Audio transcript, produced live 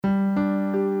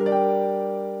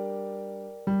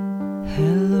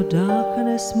the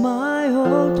darkness, my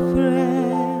old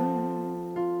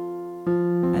friend,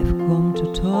 I've come to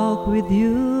talk with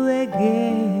you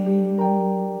again,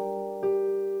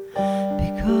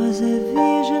 because a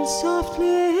vision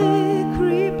softly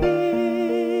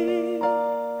creeping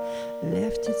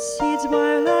left its seeds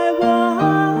while I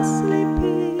was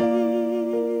sleeping,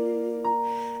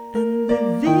 and the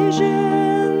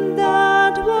vision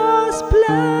that was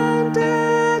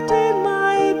planted in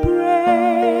my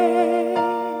brain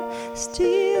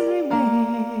still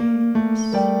remains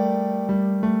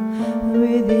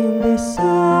within the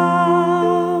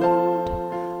sound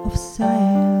of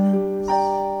silence.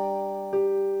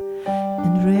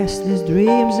 In restless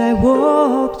dreams I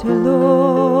walked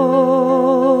alone,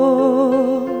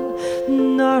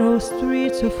 narrow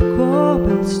streets of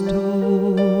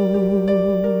cobblestone,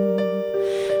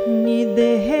 neath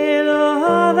the halo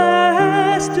of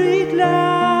a street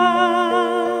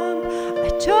lamp. I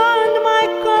turned my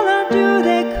collar to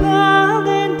the cold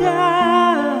and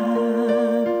damp,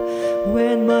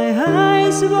 when my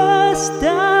eyes were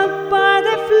stabbed by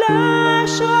the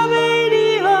flash of a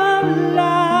neon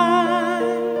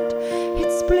light. It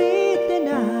split the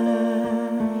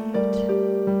night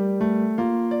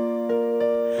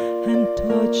and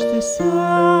touched the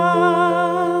sound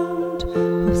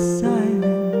of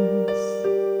silence,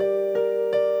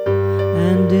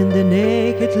 and in the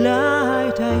naked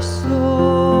light I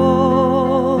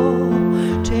saw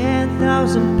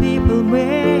 10,000 people,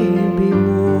 maybe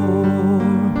more,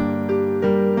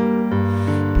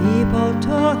 people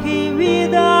talking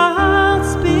without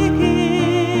speaking,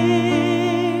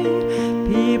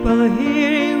 people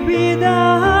hearing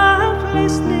without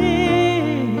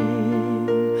listening,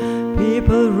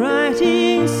 people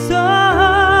writing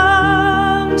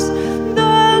songs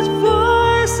those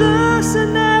voices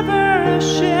never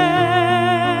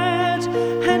shared,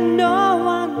 and no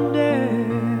one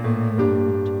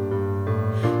dared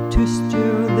to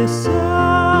stir the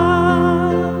sound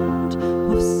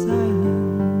of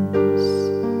silence.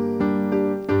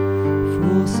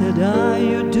 Fool, said I,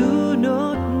 you do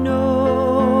not know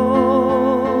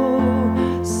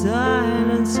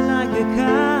silence like a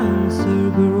cancer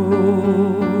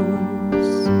grows.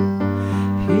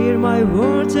 Hear my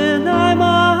words and I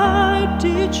might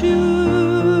teach you.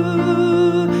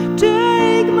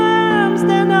 Take my arms,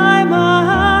 then I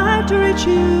might reach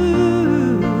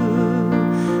you.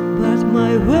 But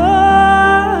my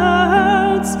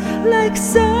words, like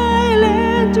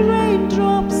silent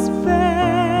raindrops,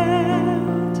 fell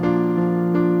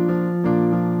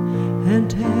and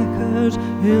echoed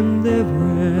in the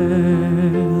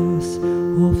wind.